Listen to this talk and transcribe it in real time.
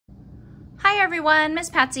Hi everyone, Miss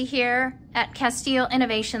Patsy here at Castile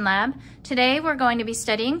Innovation Lab. Today we're going to be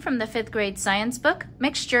studying from the 5th grade science book,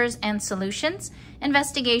 Mixtures and Solutions,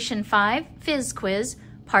 Investigation 5, Fizz Quiz,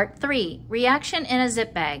 Part 3, Reaction in a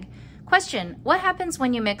Zip Bag. Question, what happens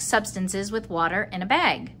when you mix substances with water in a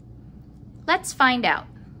bag? Let's find out.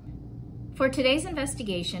 For today's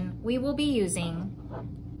investigation, we will be using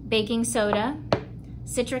baking soda,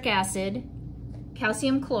 citric acid,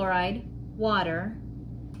 calcium chloride, water,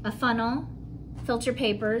 a funnel, filter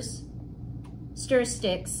papers, stir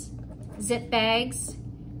sticks, zip bags,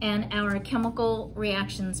 and our chemical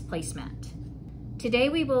reactions placemat. Today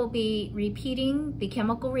we will be repeating the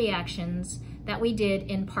chemical reactions that we did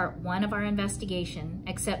in part 1 of our investigation,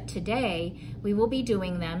 except today we will be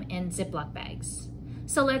doing them in Ziploc bags.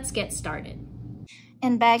 So let's get started.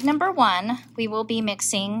 In bag number 1, we will be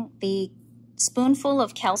mixing the spoonful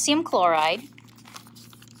of calcium chloride,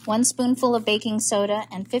 1 spoonful of baking soda,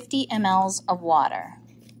 and 50 ml of water.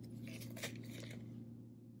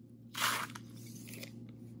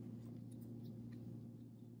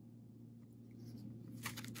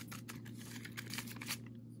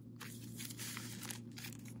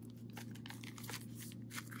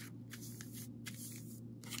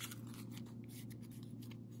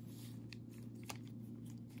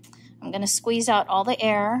 I'm going to squeeze out all the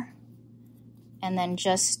air and then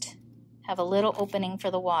just have a little opening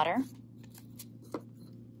for the water.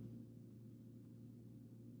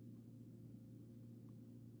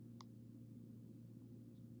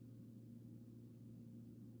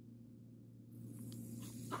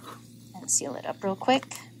 And seal it up real quick.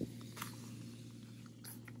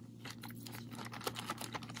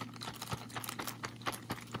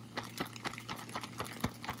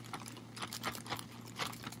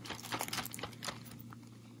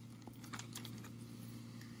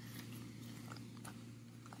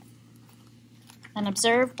 And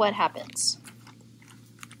observe what happens.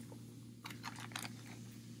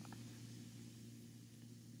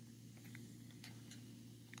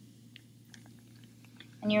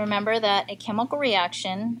 And you remember that a chemical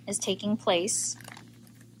reaction is taking place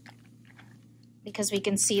because we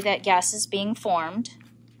can see that gas is being formed.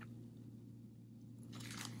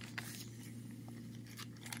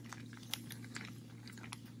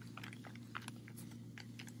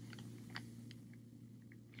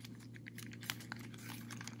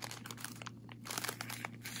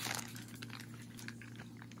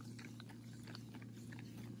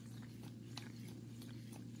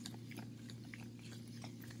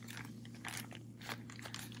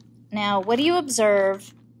 Now, what do you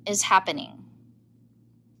observe is happening?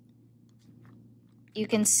 You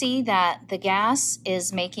can see that the gas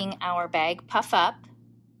is making our bag puff up.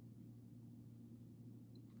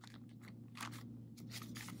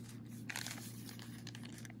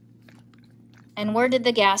 And where did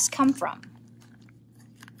the gas come from?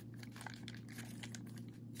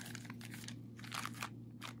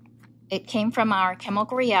 It came from our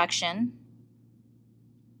chemical reaction.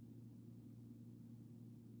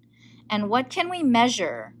 And what can we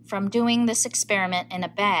measure from doing this experiment in a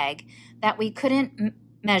bag that we couldn't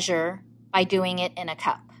measure by doing it in a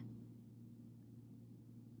cup?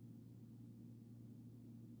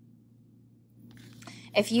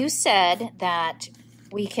 If you said that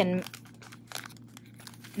we can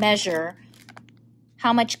measure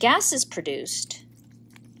how much gas is produced,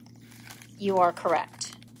 you are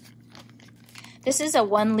correct. This is a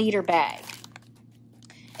 1 liter bag.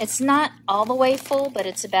 It's not all the way full, but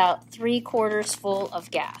it's about 3/4 full of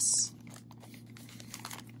gas.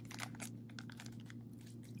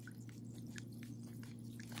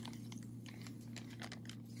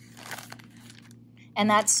 And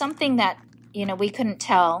that's something that, we couldn't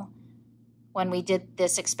tell when we did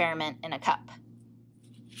this experiment in a cup.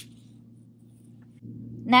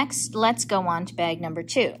 Next, let's go on to bag number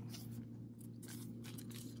 2.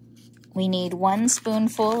 We need 1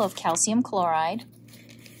 spoonful of calcium chloride,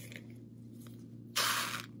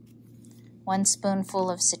 1 spoonful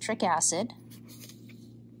of citric acid,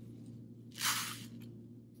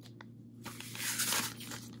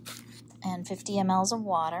 and 50 ml of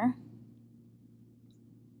water.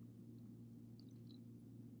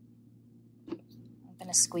 I'm going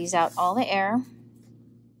to squeeze out all the air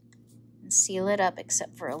and seal it up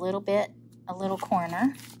except for a little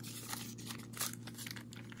corner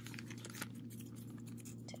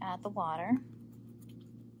to add the water.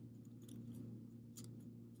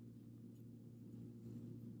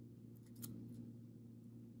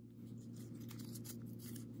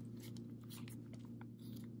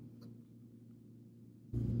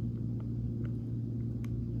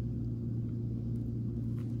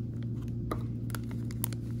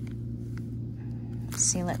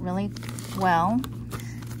 Seal it really well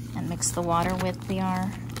and mix the water with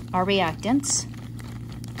our reactants.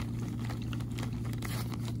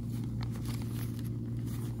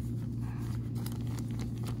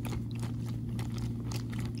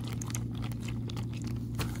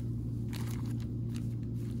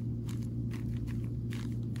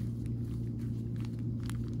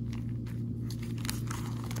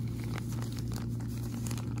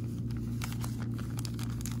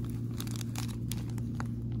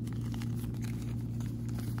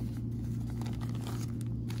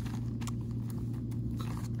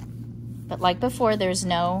 But like before, there's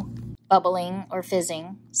no bubbling or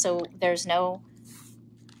fizzing, so there's no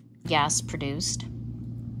gas produced.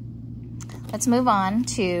 Let's move on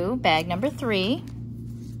to bag number 3.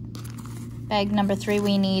 Bag number 3,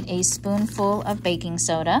 we need a spoonful of baking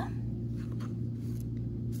soda.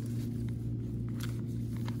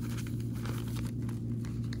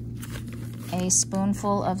 A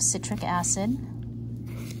spoonful of citric acid.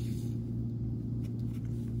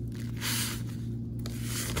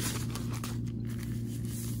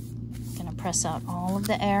 Press out all of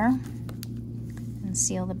the air and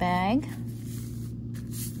seal the bag.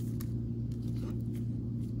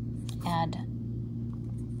 Add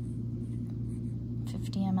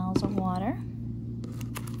 50 ml of water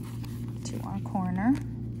to our corner.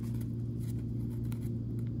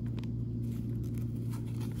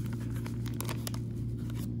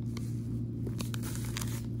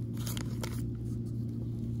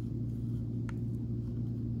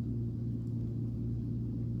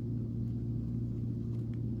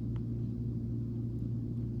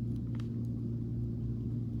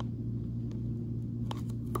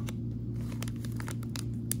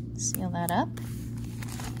 Seal that up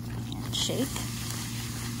and shake.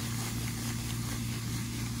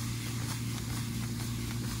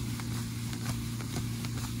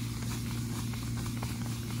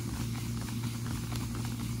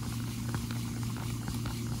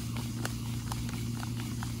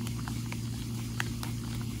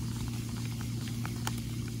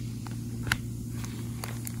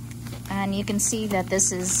 And you can see that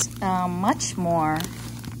this is much more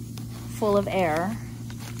full of air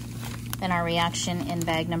than our reaction in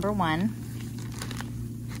bag number 1.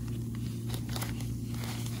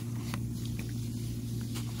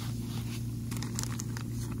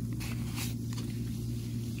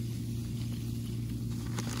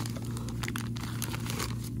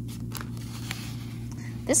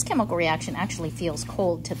 This chemical reaction actually feels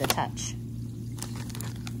cold to the touch.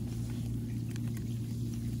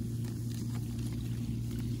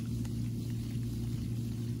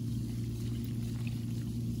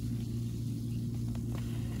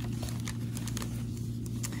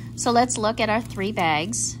 So let's look at our 3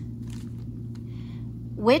 bags.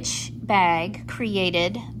 Which bag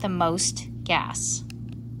created the most gas?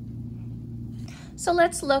 So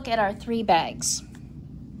let's look at our 3 bags.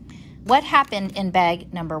 What happened in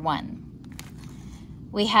bag number 1?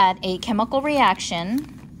 We had a chemical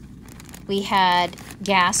reaction, we had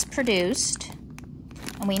gas produced,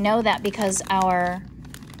 and we know that because our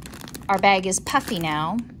bag is puffy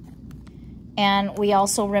now. And we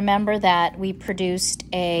also remember that we produced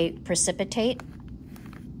a precipitate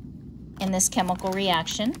in this chemical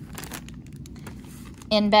reaction.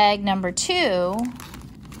 In bag number 2,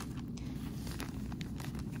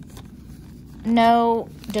 no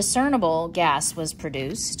discernible gas was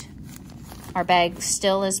produced. Our bag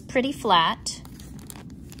still is pretty flat.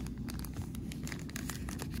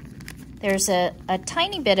 There's a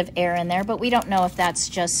tiny bit of air in there, but we don't know if that's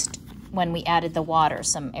just when we added the water,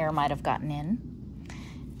 some air might have gotten in.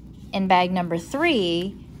 In bag number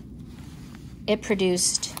 3, it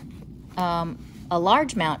produced a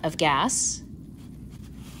large amount of gas,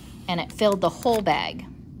 and it filled the whole bag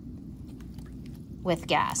with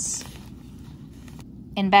gas.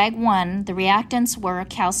 In bag 1, the reactants were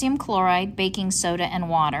calcium chloride, baking soda, and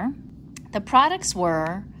water. The products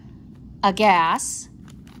were a gas,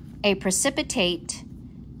 a precipitate,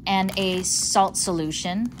 and a salt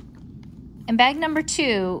solution. In bag number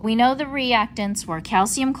 2, we know the reactants were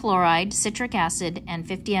calcium chloride, citric acid, and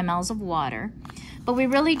 50 ml of water, but we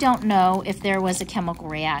really don't know if there was a chemical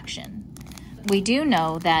reaction. We do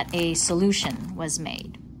know that a solution was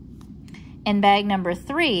made. In bag number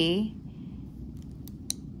 3,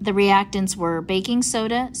 the reactants were baking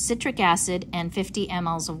soda, citric acid, and 50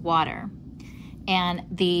 ml of water. And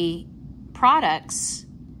the products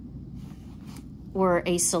were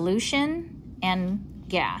a solution and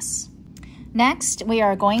gas. Next, we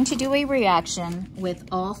are going to do a reaction with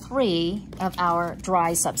all 3 of our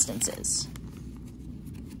dry substances.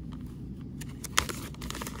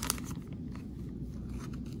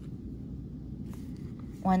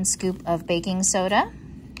 1 scoop of baking soda,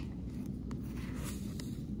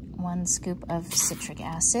 1 scoop of citric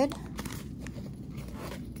acid,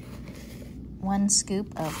 1 scoop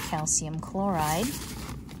of calcium chloride.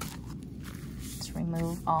 Let's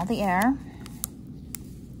remove all the air.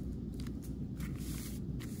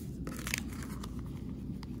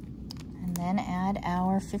 And then add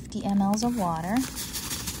our 50 mLs of water.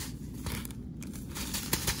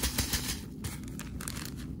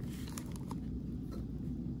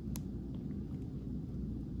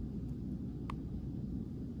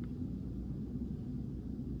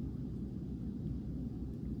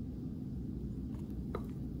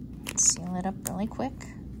 Seal it up really quick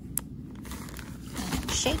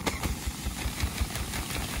and shake.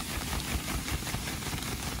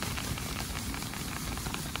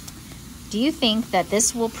 Do you think that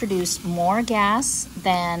this will produce more gas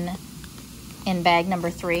than in bag number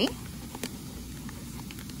 3?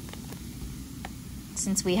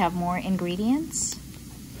 Since we have more ingredients?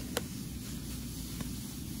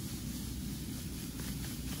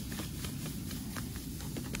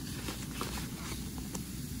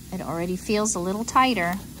 It already feels a little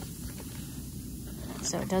tighter,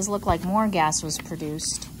 so it does look like more gas was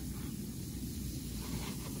produced.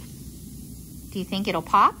 Do you think it'll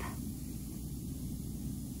pop?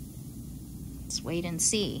 Let's wait and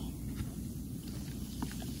see.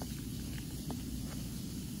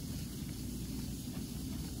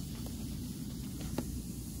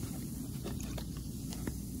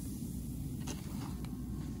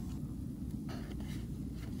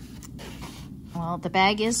 Well, the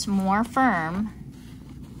bag is more firm.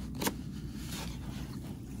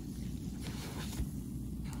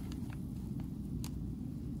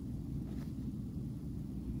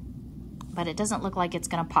 But it doesn't look like it's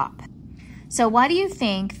going to pop. So why do you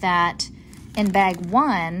think that in bag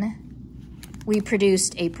 1, we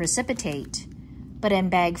produced a precipitate, but in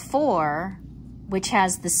bag 4, which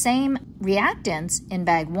has the same reactants in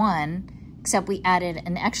bag 1, except we added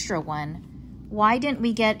an extra one, why didn't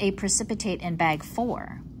we get a precipitate in bag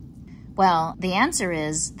 4? Well, the answer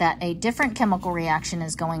is that a different chemical reaction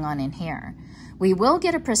is going on in here. We will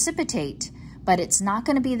get a precipitate, but it's not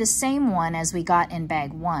going to be the same one as we got in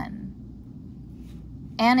bag 1.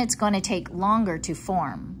 And it's going to take longer to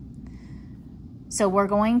form. So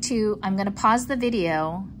I'm going to pause the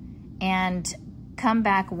video and come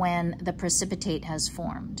back when the precipitate has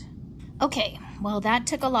formed. Okay, well that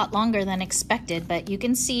took a lot longer than expected, but you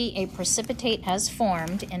can see a precipitate has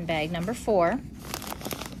formed in bag number 4.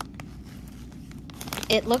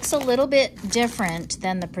 It looks a little bit different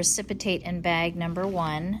than the precipitate in bag number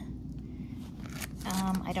 1.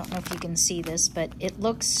 I don't know if you can see this, but it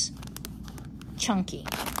looks chunky.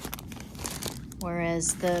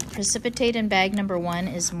 Whereas the precipitate in bag number 1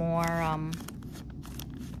 is more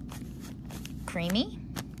creamy.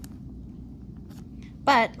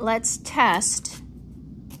 But let's test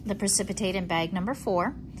the precipitate in bag number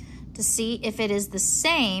 4 to see if it is the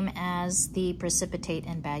same as the precipitate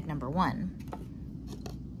in bag number 1.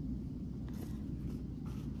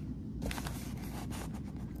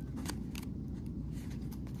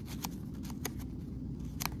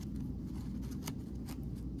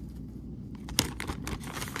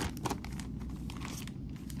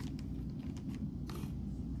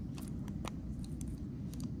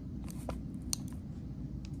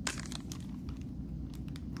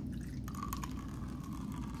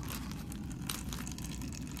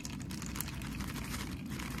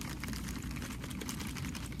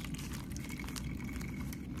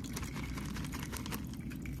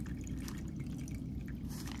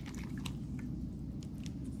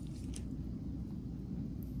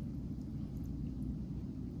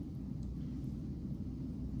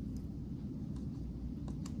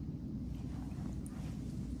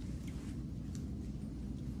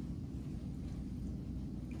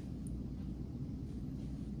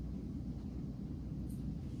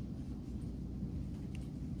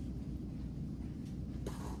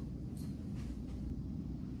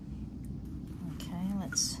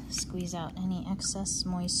 Let's squeeze out any excess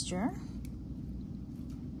moisture.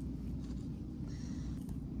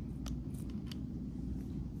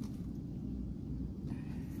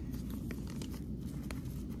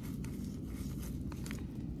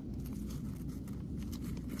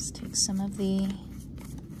 Let's take some of the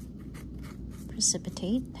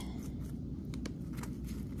precipitate.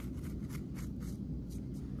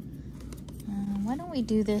 Why don't we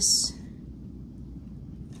do this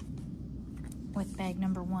with bag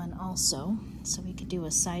number 1 also, so we could do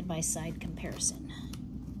a side-by-side comparison.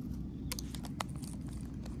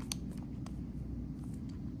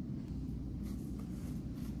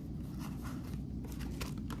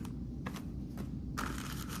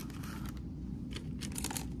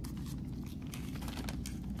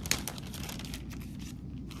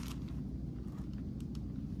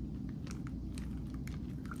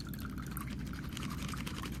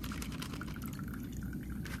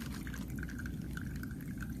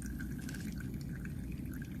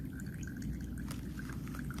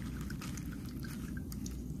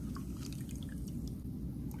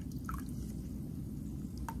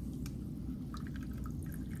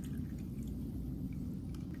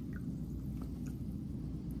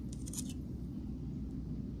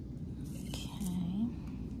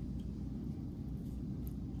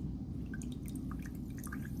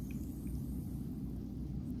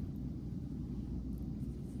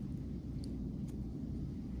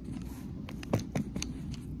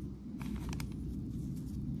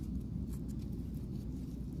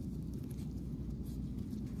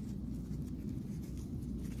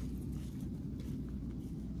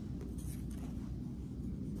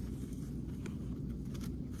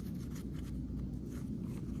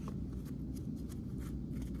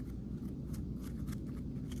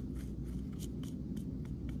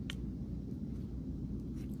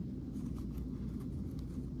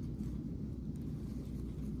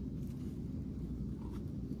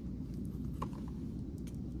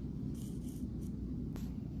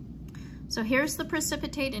 So here's the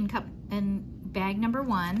precipitate in bag number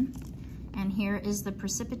 1, and here is the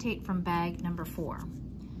precipitate from bag number 4.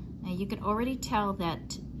 Now you can already tell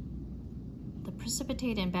that the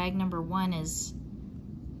precipitate in bag number 1 is,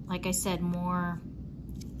 like I said, more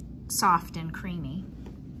soft and creamy.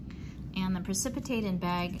 And the precipitate in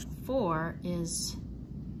bag 4 is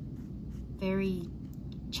very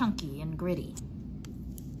chunky and gritty.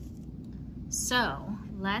 So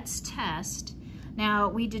let's test. Now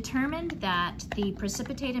we determined that the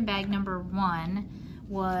precipitate in bag number 1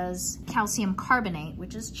 was calcium carbonate,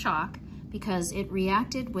 which is chalk, because it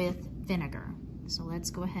reacted with vinegar. So let's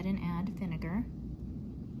go ahead and add vinegar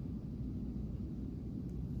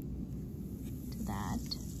to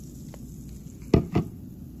that.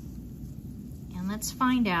 And let's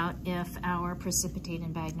find out if our precipitate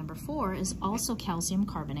in bag number 4 is also calcium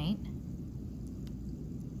carbonate.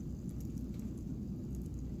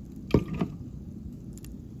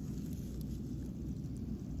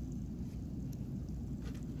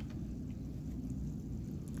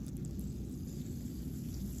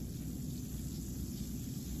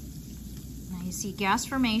 You see gas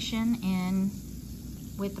formation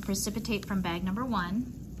with the precipitate from bag number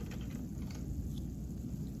 1,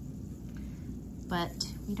 but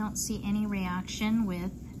we don't see any reaction with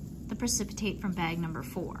the precipitate from bag number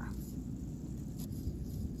 4.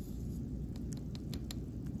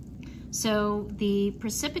 So the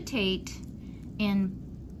precipitate in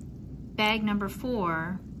bag number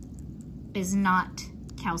 4 is not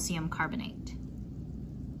calcium carbonate.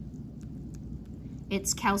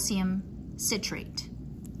 It's calcium citrate.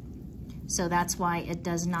 So that's why it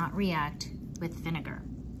does not react with vinegar.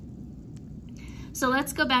 So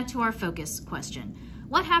let's go back to our focus question.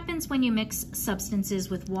 What happens when you mix substances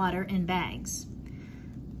with water in bags?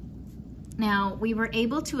 Now, we were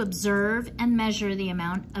able to observe and measure the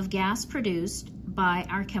amount of gas produced by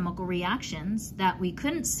our chemical reactions that we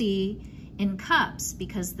couldn't see in cups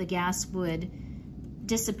because the gas would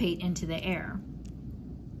dissipate into the air.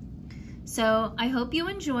 So I hope you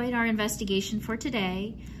enjoyed our investigation for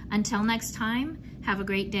today. Until next time, have a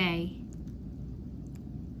great day.